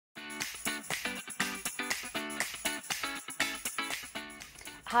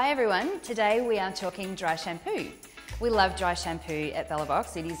Hi everyone, today we are talking dry shampoo. We love dry shampoo at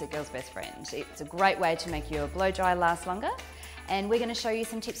Bellabox. It is a girl's best friend. It's a great way to make your blow dry last longer, and we're going to show you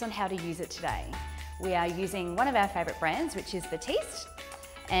some tips on how to use it today. We are using one of our favourite brands, which is Batiste,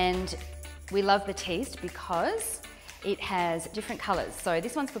 and we love Batiste because it has different colours. So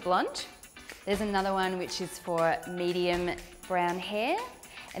this one's for blonde, there's another one which is for medium brown hair,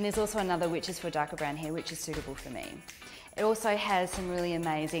 and there's also another which is for darker brown hair, which is suitable for me. It also has some really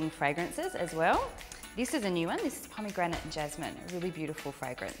amazing fragrances as well. This is a new one, this is pomegranate and jasmine, a really beautiful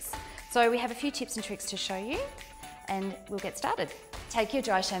fragrance. So we have a few tips and tricks to show you, and we'll get started. Take your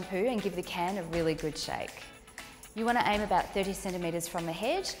dry shampoo and give the can a really good shake. You want to aim about 30 centimetres from the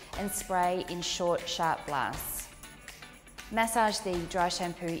head and spray in short, sharp blasts. Massage the dry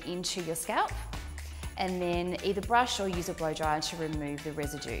shampoo into your scalp, and then either brush or use a blow dryer to remove the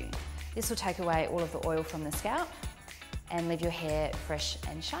residue. This will take away all of the oil from the scalp and leave your hair fresh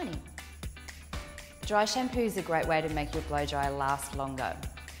and shiny. Dry shampoo is a great way to make your blow dry last longer.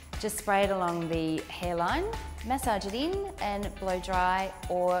 Just spray it along the hairline, massage it in and blow dry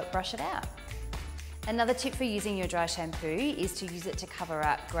or brush it out. Another tip for using your dry shampoo is to use it to cover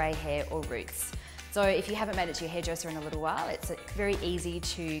up grey hair or roots. So if you haven't made it to your hairdresser in a little while, it's very easy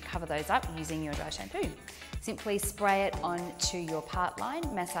to cover those up using your dry shampoo. Simply spray it onto your part line,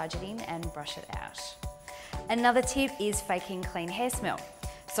 massage it in and brush it out. Another tip is faking clean hair smell.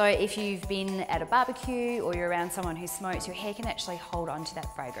 So if you've been at a barbecue or you're around someone who smokes, your hair can actually hold on to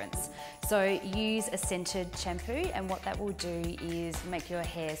that fragrance. So use a scented shampoo, and what that will do is make your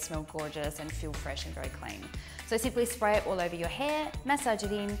hair smell gorgeous and feel fresh and very clean. So simply spray it all over your hair, massage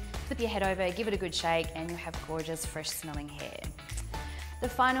it in, flip your head over, give it a good shake, and you'll have gorgeous, fresh smelling hair. The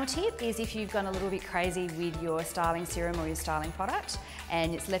final tip is if you've gone a little bit crazy with your styling serum or your styling product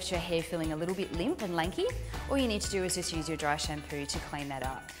and it's left your hair feeling a little bit limp and lanky, all you need to do is just use your dry shampoo to clean that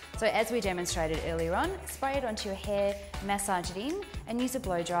up. So as we demonstrated earlier on, spray it onto your hair, massage it in, and use a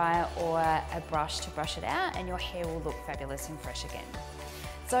blow dryer or a brush to brush it out, and your hair will look fabulous and fresh again.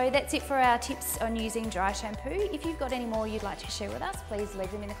 So that's it for our tips on using dry shampoo. If you've got any more you'd like to share with us, please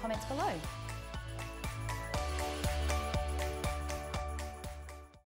leave them in the comments below.